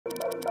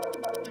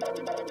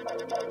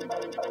everybody,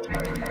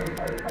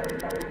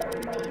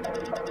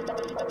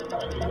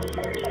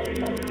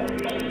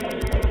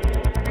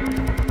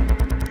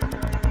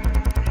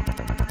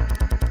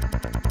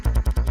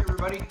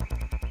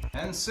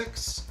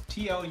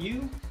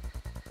 N6TLU,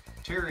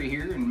 Terry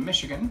here in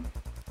Michigan.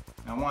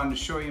 I wanted to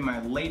show you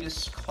my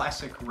latest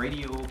classic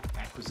radio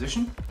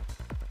acquisition.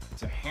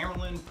 It's a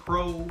Hammarlund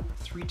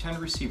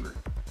PRO-310 receiver,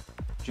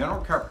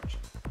 general coverage.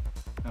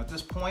 Now at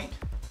this point,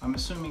 I'm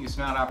assuming it's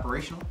not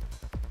operational,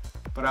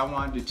 but I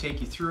wanted to take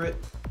you through it,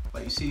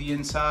 let you see the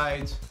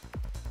insides,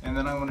 and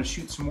then I want to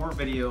shoot some more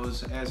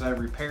videos as I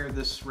repair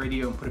this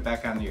radio and put it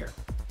back on the air.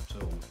 So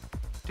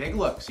take a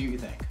look, see what you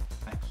think.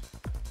 Thanks.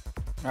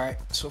 Alright,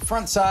 so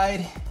front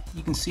side,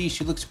 you can see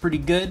she looks pretty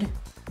good.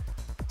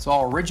 It's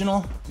all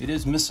original. It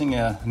is missing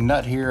a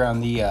nut here on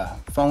the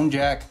phone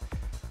jack,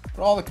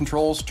 but all the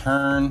controls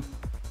turn.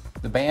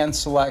 The band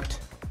select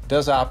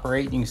does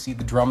operate. You can see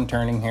the drum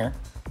turning here,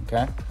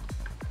 okay?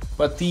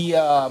 But the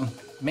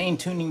main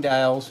tuning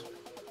dials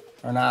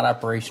are not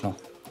operational.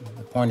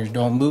 The pointers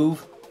don't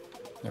move.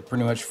 They're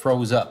pretty much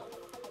froze up.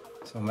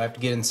 So I'm gonna have to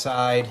get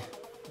inside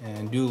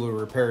and do a little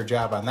repair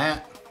job on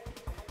that.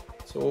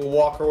 So we'll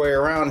walk our way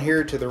around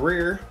here to the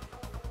rear.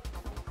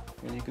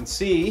 And you can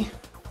see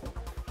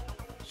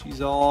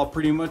she's all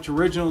pretty much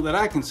original that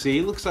I can see.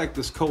 It looks like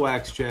this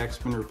coax jack's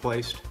been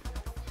replaced,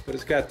 but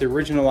it's got the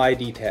original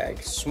ID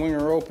tag. Swing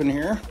her open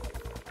here.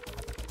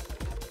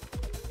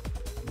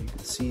 You can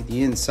see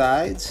the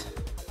insides.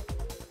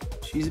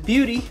 She's a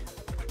beauty.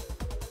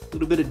 A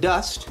little bit of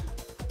dust.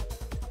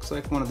 Looks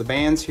like one of the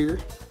bands here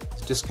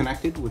is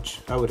disconnected,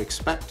 which I would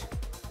expect.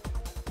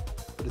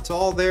 But it's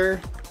all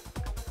there.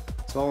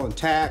 It's all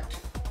intact.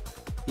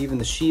 Even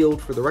the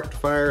shield for the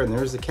rectifier, and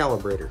there's the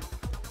calibrator.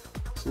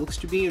 So it looks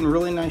to be in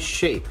really nice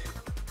shape.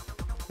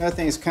 Another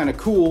thing that's kind of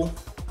cool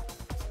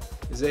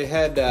is they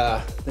had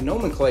the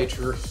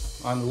nomenclature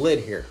on the lid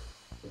here.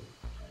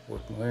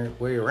 Working my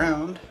way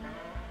around.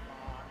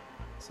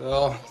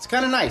 So it's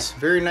kind of nice.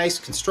 Very nice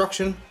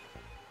construction.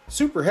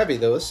 Super heavy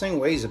though. This thing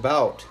weighs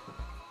about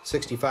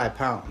 65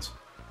 pounds.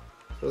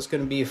 So it's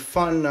going to be a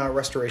fun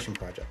restoration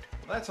project.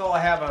 Well, that's all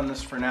I have on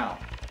this for now.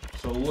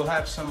 So we'll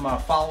have some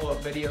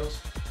follow-up videos,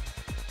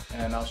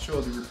 and I'll show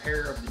the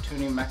repair of the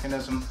tuning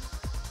mechanism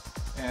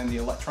and the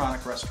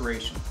electronic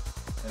restoration.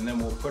 And then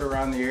we'll put her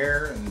on the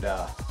air and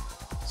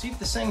see if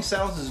this thing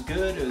sounds as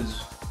good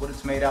as what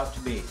it's made out to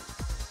be.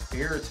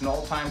 Here it's an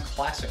all-time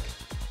classic.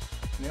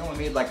 And they only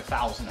made like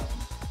 1,000 of them.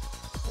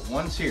 But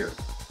one's here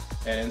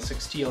at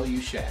N6TLU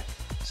Shack,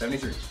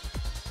 73.